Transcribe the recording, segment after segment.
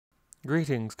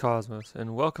Greetings, Cosmos,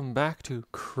 and welcome back to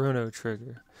Chrono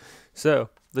Trigger.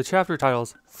 So, the chapter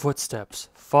title's Footsteps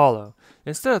Follow.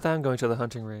 Instead of that, I'm going to the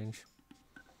hunting range.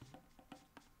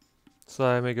 So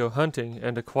I may go hunting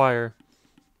and acquire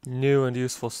new and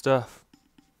useful stuff.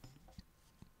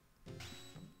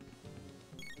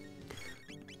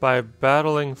 By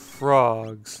battling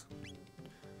frogs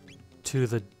to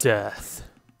the death.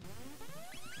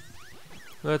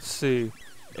 Let's see.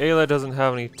 Ayla doesn't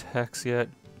have any techs yet.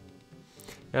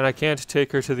 And I can't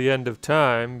take her to the end of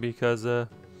time because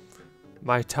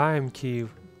my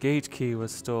gate key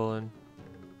was stolen.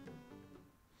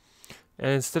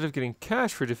 And instead of getting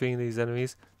cash for defeating these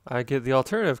enemies, I get the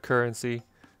alternative currency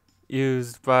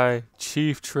used by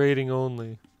chief trading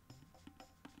only.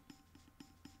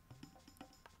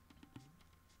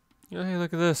 Oh, hey,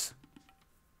 look at this.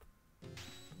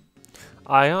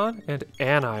 Ion and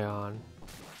anion.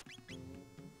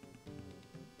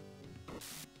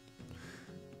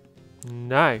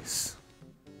 Nice.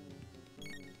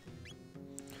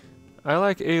 I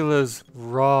like Ayla's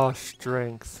raw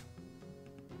strength.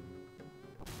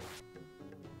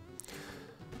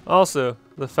 Also,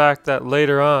 the fact that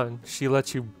later on she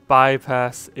lets you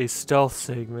bypass a stealth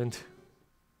segment.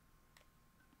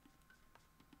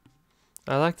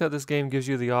 I like that this game gives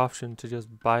you the option to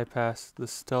just bypass the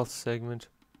stealth segment.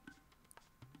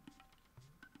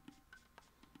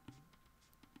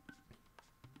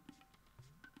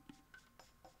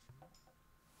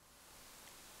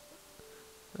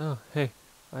 Oh, hey,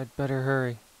 I'd better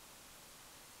hurry.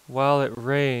 While it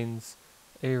rains,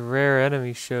 a rare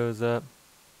enemy shows up.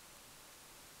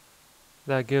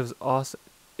 That gives awesome...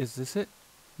 Is this it?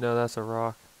 No, that's a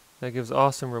rock. That gives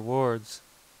awesome rewards.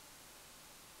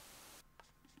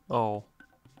 Oh.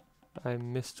 I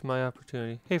missed my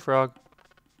opportunity. Hey, frog.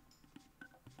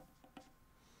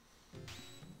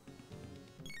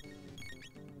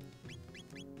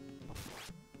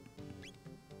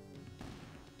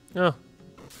 Oh.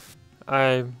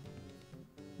 I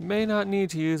may not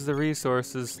need to use the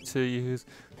resources to use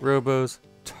Robo's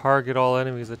target all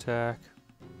enemies attack.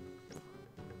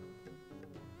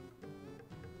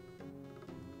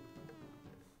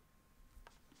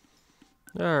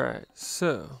 Alright,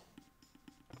 so.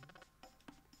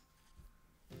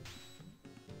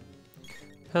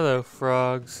 Hello,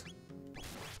 frogs.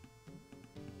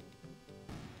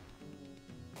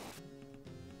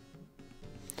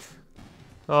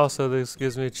 Also, this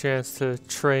gives me a chance to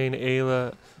train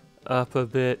Ayla up a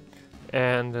bit,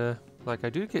 and like I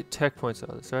do get tech points out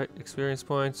of this, right? Experience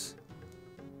points.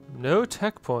 No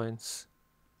tech points.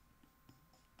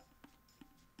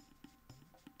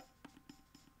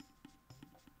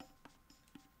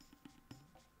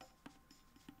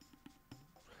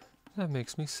 That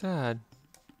makes me sad.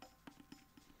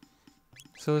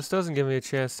 So this doesn't give me a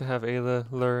chance to have Ayla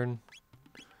learn.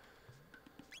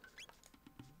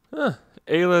 Huh.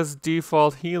 Ayla's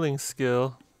default healing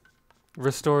skill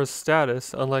restores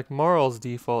status, unlike Marl's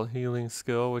default healing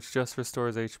skill, which just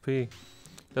restores HP.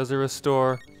 Does it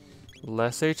restore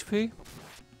less HP?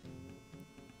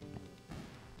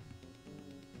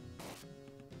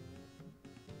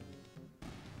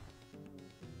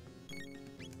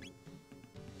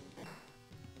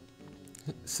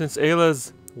 Since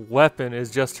Ayla's weapon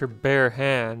is just her bare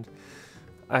hand,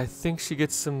 I think she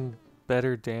gets some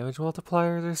better damage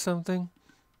multipliers or something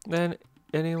than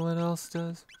anyone else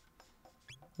does.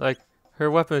 Like, her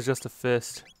weapon is just a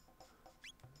fist.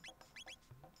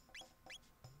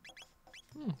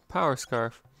 Power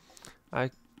scarf.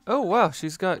 Oh wow,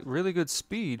 she's got really good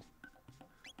speed.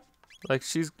 Like,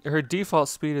 her default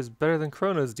speed is better than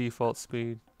Chrono's default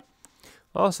speed.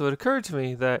 Also, it occurred to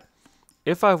me that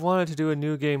if I wanted to do a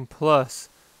new game plus,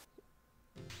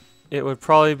 it would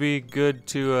probably be good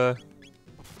to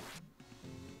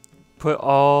put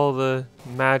all the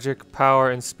magic,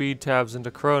 power, and speed tabs into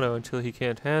Chrono until he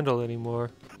can't handle anymore.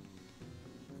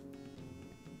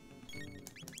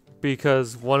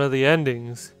 Because one of the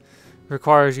endings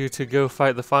requires you to go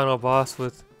fight the final boss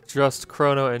with just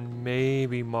Chrono and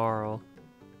maybe Marl.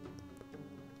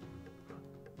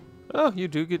 Oh, you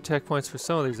do get tech points for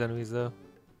some of these enemies though.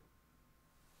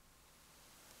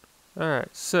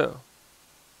 Alright, so.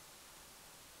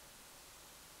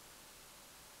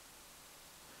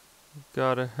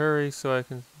 Gotta hurry so I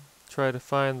can try to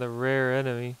find the rare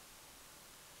enemy.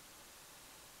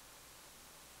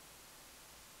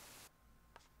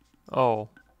 Oh.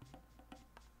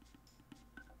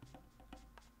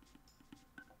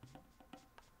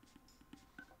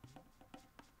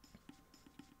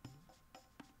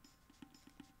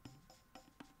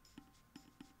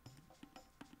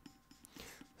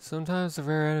 Sometimes the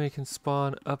rare enemy can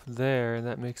spawn up there, and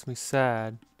that makes me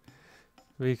sad.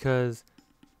 because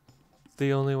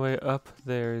the only way up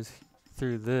there is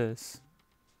through this.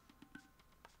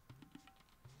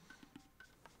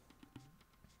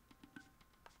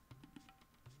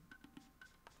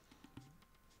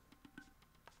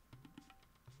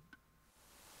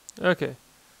 Okay.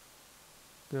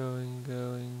 Going,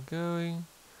 going, going.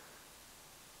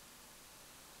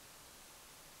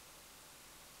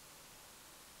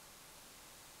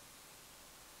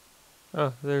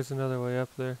 Oh, there's another way up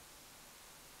there.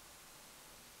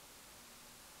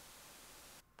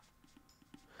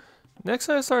 Next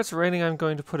time it starts raining, I'm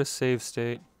going to put a save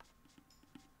state.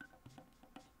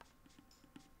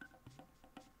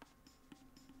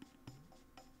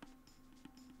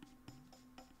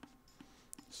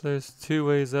 So there's 2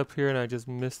 ways up here, and I just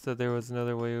missed that there was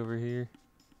another way over here.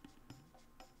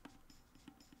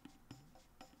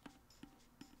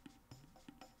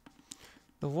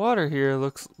 The water here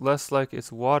looks less like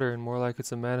it's water and more like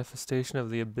it's a manifestation of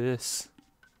the abyss.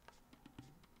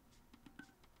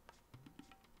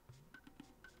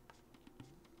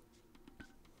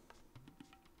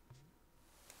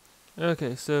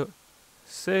 Okay, so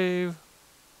save.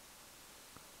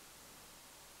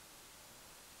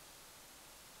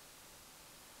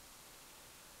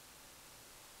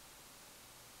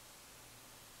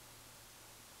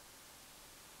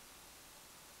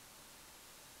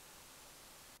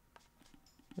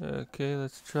 Okay,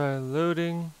 let's try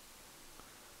loading.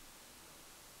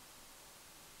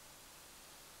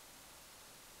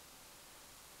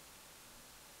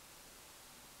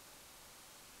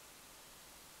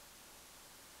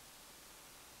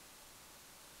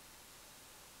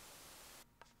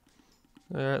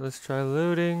 Alright, let's try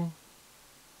loading.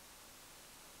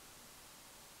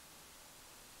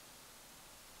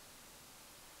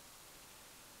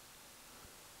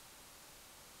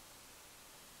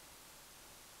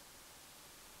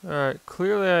 Alright,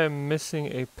 clearly I'm missing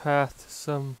a path to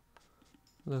some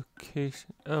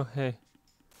location. Oh, hey.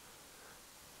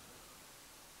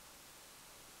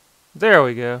 There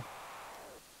we go.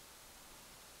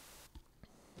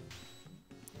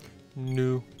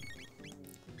 New.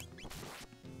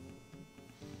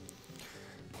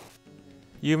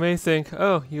 You may think,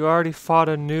 oh, you already fought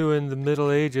a new in the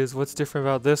Middle Ages. What's different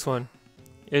about this one?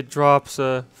 It drops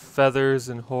feathers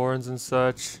and horns and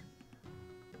such.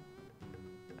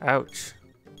 Ouch.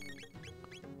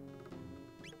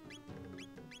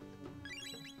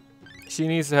 She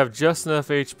needs to have just enough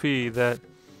HP that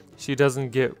she doesn't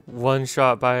get one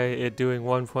shot by it doing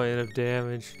 1 point of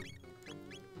damage.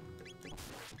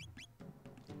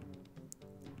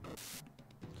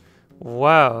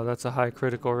 Wow, that's a high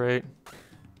critical rate.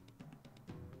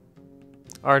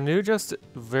 Are new just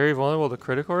very vulnerable to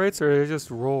critical rates, or do they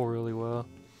just roll really well?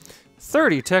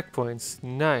 30 tech points.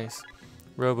 Nice.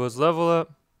 Robos level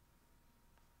up.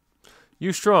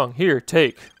 You strong. Here,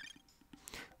 take.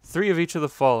 3 of each of the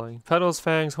following. Petals,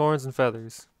 fangs, horns, and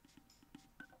feathers.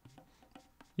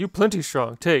 You plenty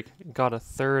strong. Take. Got a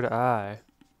 3rd eye.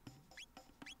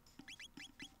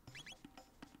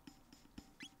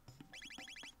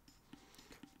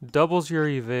 Doubles your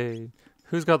evade.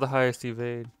 Who's got the highest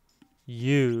evade?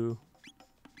 You.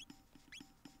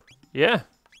 Yeah.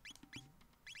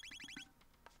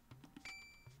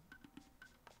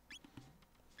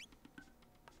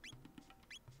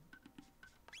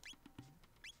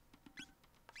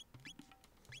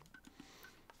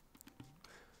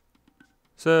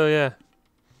 So yeah.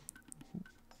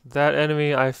 That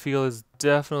enemy I feel is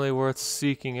definitely worth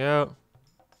seeking out.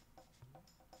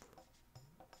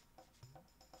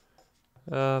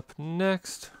 Up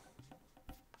next,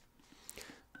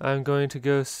 I'm going to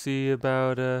go see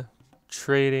about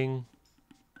trading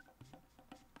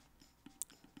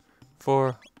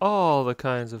for all the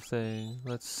kinds of things.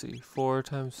 Let's see, 4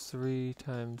 times 3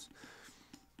 times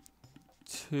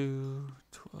 2,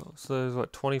 12. So there's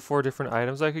what, 24 different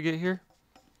items I could get here?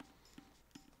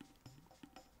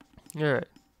 Alright.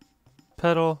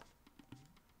 Petal.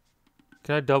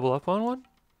 Can I double up on one?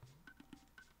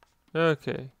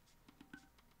 Okay.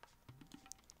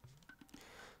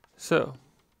 So,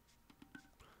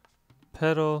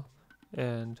 Petal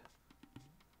and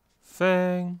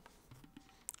Fang.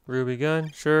 Ruby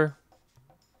gun, sure.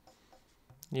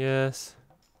 Yes.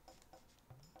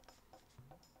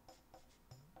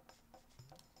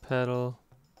 Petal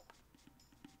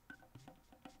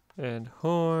and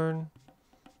horn.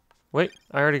 Wait,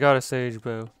 I already got a sage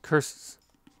bow. Curses.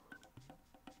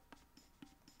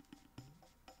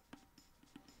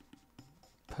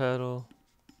 Petal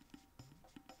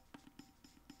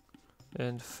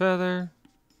and feather.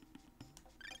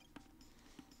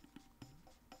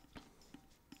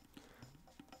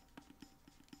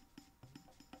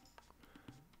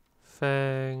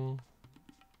 Fang.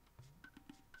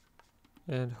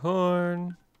 And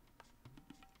horn.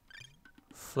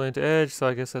 Flint edge, so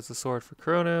I guess that's a sword for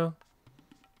Chrono.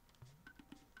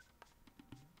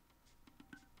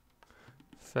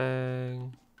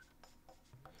 Fang.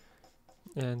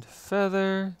 And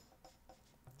feather.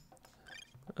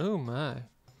 Oh my.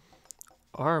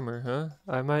 Armor, huh?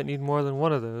 I might need more than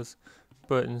one of those.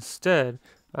 But instead,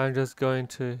 I'm just going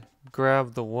to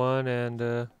grab the one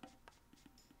and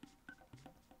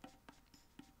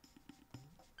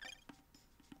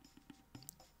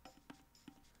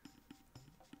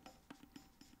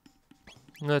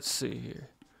let's see here.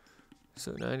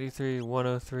 So 93,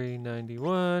 103,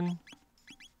 91,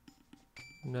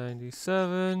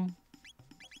 97.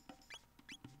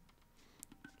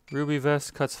 Ruby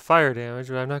Vest cuts fire damage,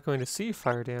 but I'm not going to see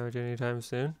fire damage anytime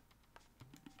soon.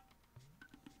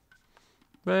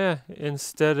 But yeah,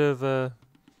 instead of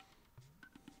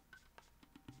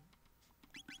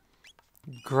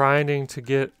grinding to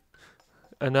get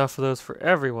enough of those for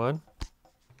everyone,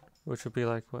 which would be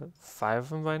like, what, 5 of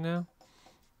them by now?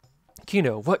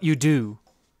 Kino, what you do?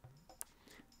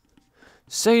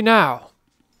 Say now!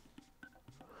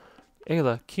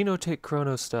 Ayla, Kino take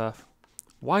Chrono stuff.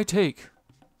 Why take?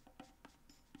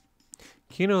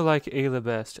 Kino like Ayla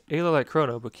best. Ayla like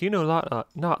Chrono, but Kino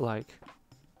not like.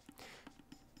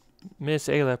 Miss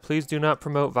Ayla, please do not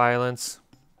promote violence.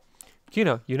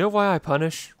 Kino, you know why I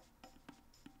punish?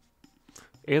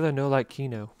 Ayla no like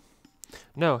Kino.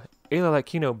 No, Ayla like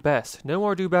Kino best. No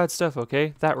more do bad stuff,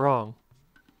 okay? That wrong.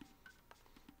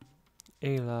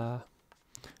 Ayla.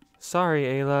 Sorry,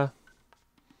 Ayla.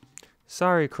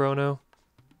 Sorry, Chrono.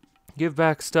 Give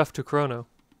back stuff to Chrono.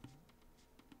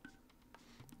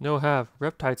 No have.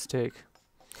 Reptites take.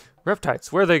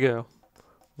 Reptites, where they go?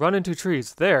 Run into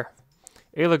trees. There.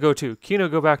 Ayla go too. Kino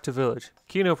go back to village.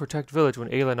 Kino protect village when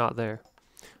Ayla not there.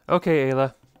 Okay,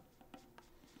 Ayla.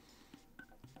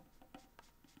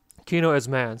 Kino is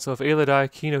man, so if Ayla die,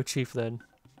 Kino chief then.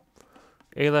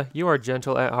 Ayla, you are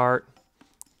gentle at heart.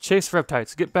 Chase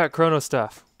reptites. Get back Chrono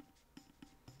stuff.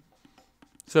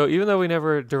 So even though we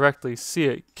never directly see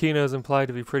it, Kino is implied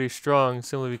to be pretty strong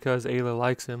simply because Ayla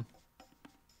likes him.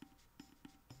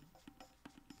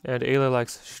 And Ayla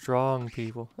likes strong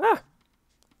people. Ah!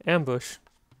 Ambush.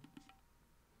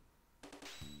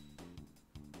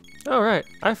 Oh right,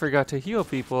 I forgot to heal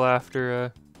people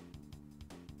after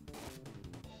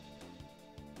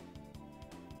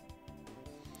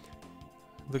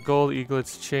the gold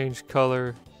eaglets change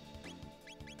color.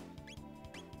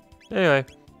 Anyway,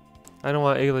 I don't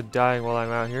want Ayla dying while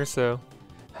I'm out here, so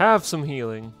have some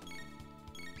healing.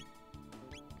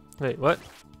 Wait, what?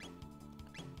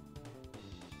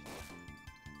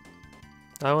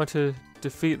 I want to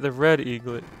defeat the red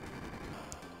eaglet.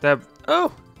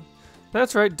 Oh!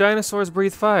 That's right, dinosaurs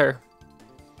breathe fire.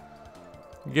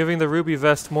 Giving the ruby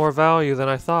vest more value than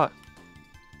I thought.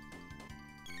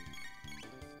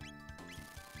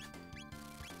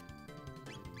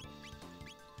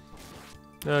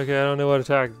 Okay, I don't know what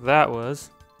attack that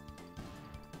was.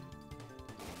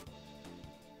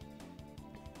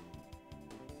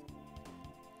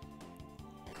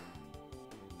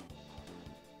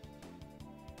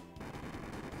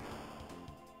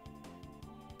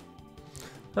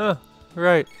 Huh,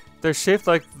 right. They're shaped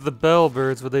like the bell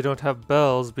birds, but they don't have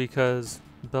bells because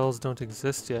bells don't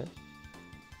exist yet.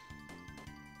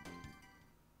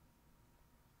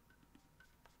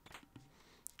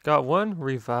 Got one?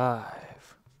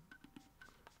 Revive.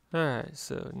 Alright,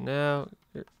 so now...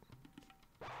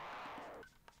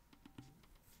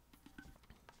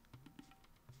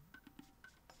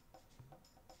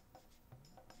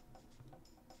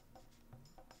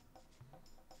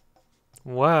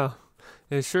 Wow.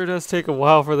 It sure does take a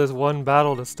while for this one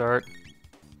battle to start.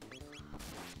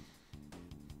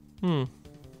 On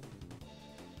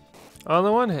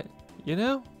the one hand, you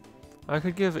know, I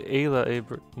could give Ayla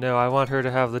a... No, I want her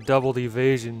to have the doubled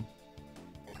evasion.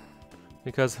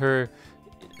 Because her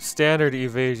standard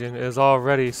evasion is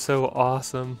already so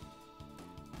awesome.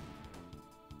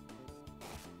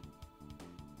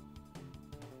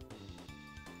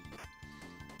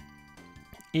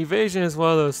 Evasion is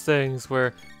one of those things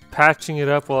where patching it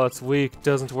up while it's weak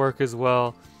doesn't work as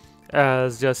well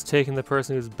as just taking the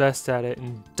person who's best at it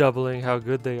and doubling how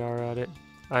good they are at it,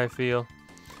 I feel.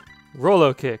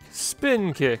 Rolo kick,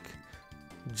 spin kick,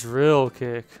 drill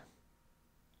kick.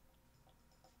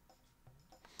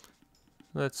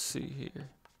 Let's see here.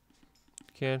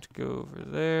 Can't go over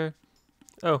there.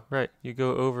 Oh, right, you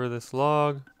go over this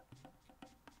log.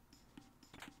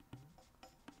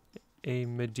 A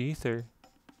Medether.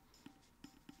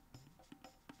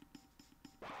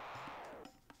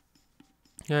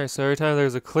 Alright, so every time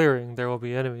there's a clearing, there will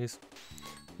be enemies.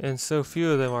 And so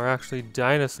few of them are actually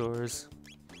dinosaurs.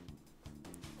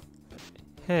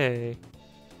 Hey.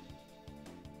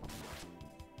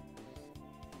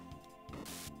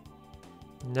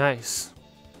 Nice.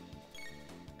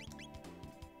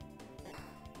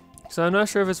 So I'm not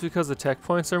sure if it's because the tech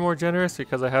points are more generous,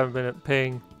 because I haven't been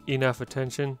paying enough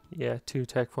attention. Yeah, 2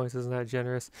 tech points isn't that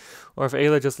generous. Or if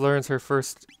Ayla just learns her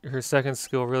second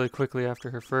skill really quickly after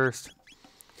her first.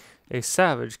 A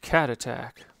savage cat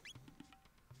attack.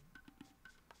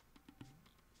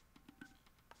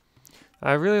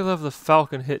 I really love the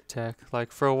Falcon hit tech.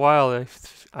 Like, for a while,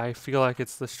 I feel like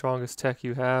it's the strongest tech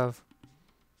you have.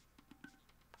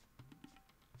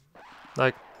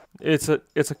 Like, it's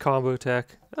a combo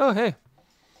tech. Oh, hey.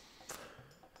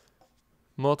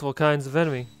 Multiple kinds of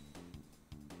enemy.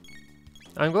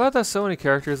 I'm glad that so many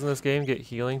characters in this game get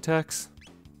healing techs.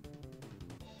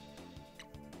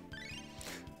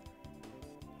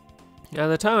 At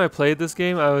the time I played this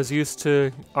game, I was used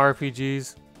to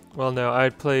RPGs. Well, no,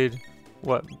 I'd played,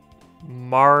 what,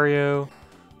 Mario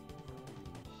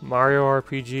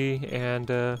RPG,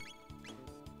 and,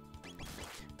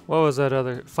 what was that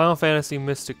other? Final Fantasy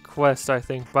Mystic Quest, I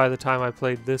think, by the time I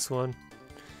played this one.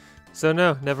 So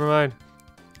no, never mind.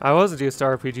 I wasn't used to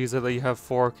RPGs that let you have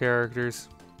 4 characters.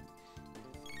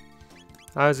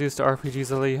 I was used to RPGs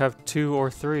that let you have 2 or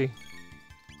 3.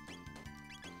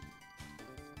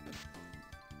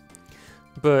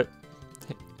 But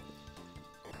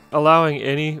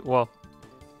allowing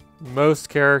most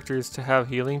characters to have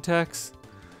healing techs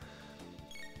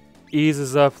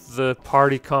eases up the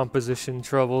party composition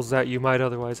troubles that you might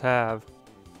otherwise have.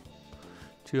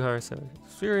 270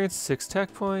 experience, 6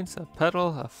 tech points, a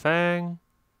petal, a fang.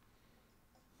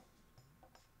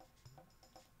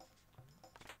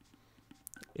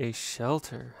 A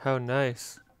shelter, how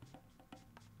nice.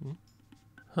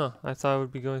 Huh, I thought I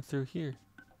would be going through here.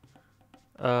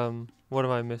 What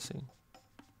am I missing?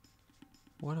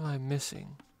 What am I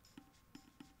missing?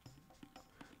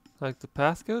 Like, the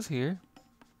path goes here.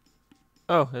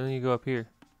 Oh, and then you go up here.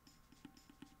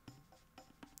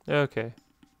 Okay.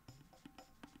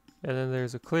 And then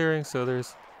there's a clearing, so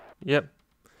there's... Yep.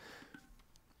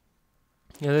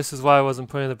 Yeah, this is why I wasn't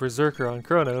putting the Berserker on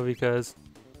Chrono, because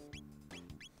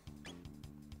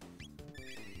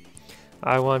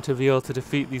I want to be able to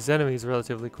defeat these enemies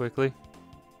relatively quickly.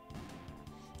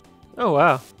 Oh,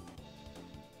 wow.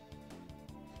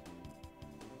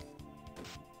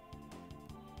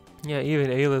 Yeah,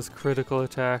 even Ayla's critical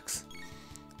attacks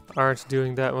aren't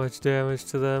doing that much damage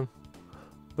to them.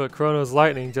 But Chrono's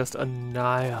lightning just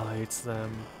annihilates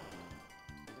them.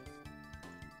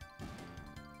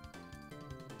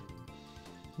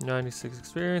 .96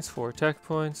 experience, 4 tech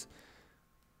points.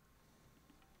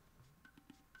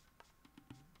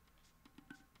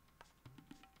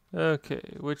 Okay,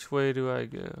 which way do I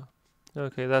go?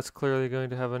 Okay, that's clearly going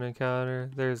to have an encounter.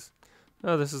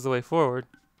 Oh, this is the way forward.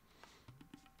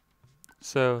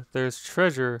 So, there's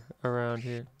treasure around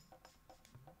here.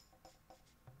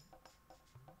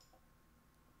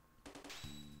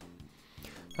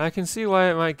 I can see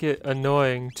why it might get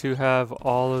annoying to have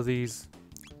all of these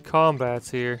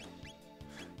combats here.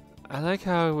 I like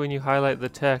how when you highlight the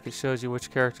tech, it shows you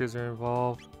which characters are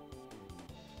involved.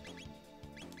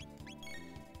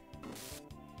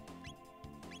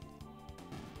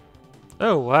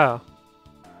 Oh, wow.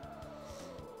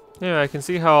 Yeah, I can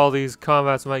see how all these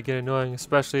combats might get annoying,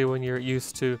 especially when you're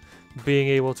used to being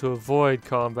able to avoid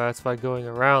combats by going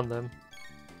around them.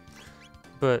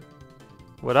 But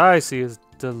what I see is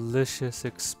delicious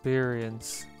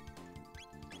experience.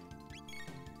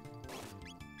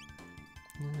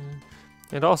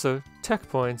 And also, tech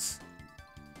points.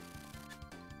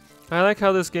 I like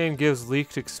how this game gives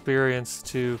leaked experience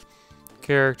to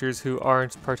characters who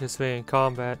aren't participating in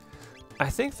combat. I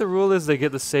think the rule is they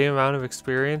get the same amount of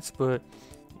experience, but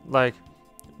like,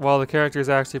 while the characters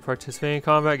actually participating in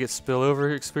combat get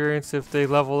spillover experience if they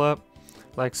level up.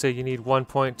 Like, say you need 1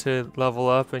 point to level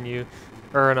up and you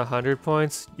earn 100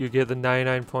 points, you get the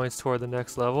 99 points toward the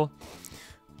next level.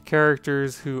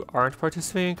 Characters who aren't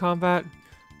participating in combat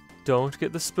don't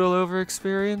get the spillover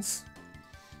experience.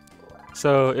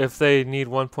 So if they need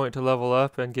 1 point to level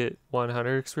up and get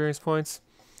 100 experience points,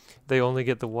 they only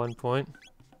get the 1 point.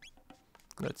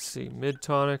 Let's see, mid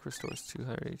tonic restores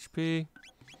 200 HP.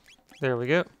 There we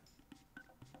go.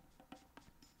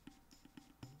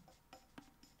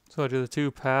 So do the 2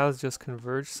 paths just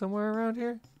converge somewhere around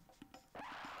here?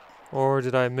 Or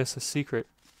did I miss a secret?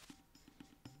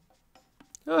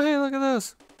 Oh hey, look at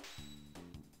those!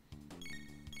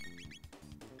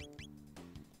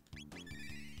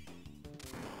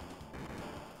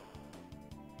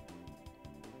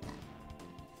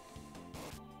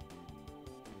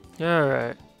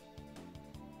 Alright.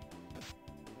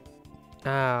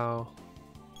 Ow.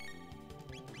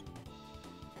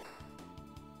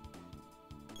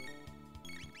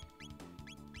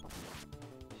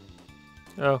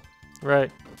 Oh,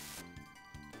 right.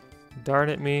 Darn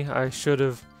it me, I should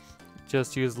have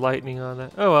just used lightning on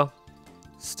that. Oh well.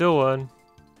 Still won.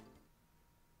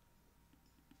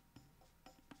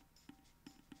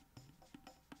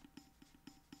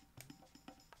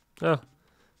 Oh,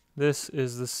 this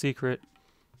is the secret.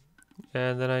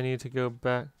 And then I need to go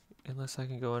back. Unless I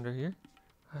can go under here.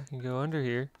 I can go under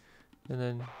here. And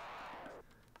then...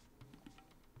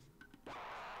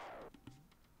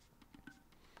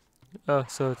 Oh,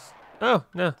 so it's... Oh,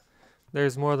 no.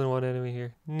 There's more than one enemy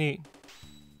here. Neat.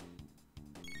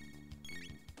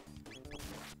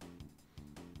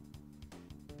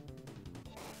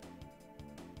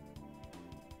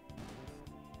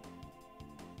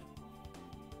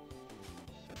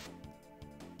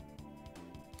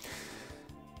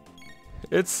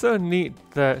 It's so neat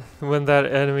that when that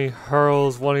enemy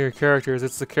hurls one of your characters,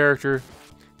 it's the character,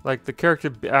 like the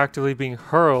character actively being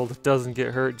hurled doesn't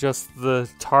get hurt, just the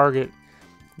target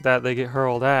that they get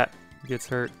hurled at gets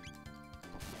hurt.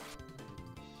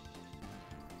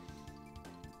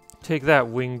 Take that,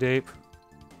 winged ape.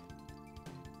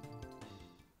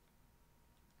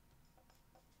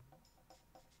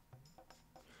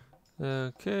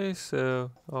 Okay,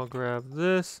 so I'll grab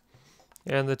this.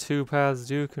 And the two paths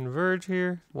do converge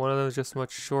here. One of them is just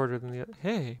much shorter than the other.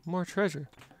 Hey, more treasure.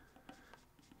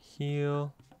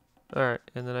 Heal. Alright,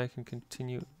 and then I can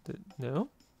continue. No?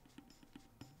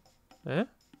 Eh?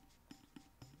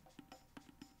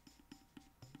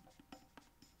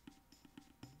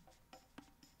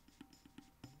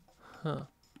 Huh.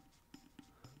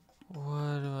 What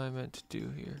am I meant to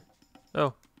do here?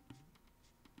 Oh.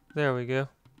 There we go.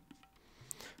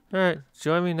 Alright,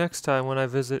 join me next time when I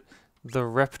visit the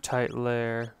Reptite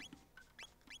Lair.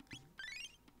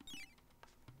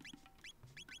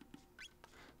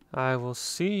 I will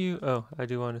see you... Oh, I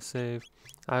do want to save.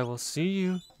 I will see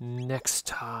you next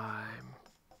time.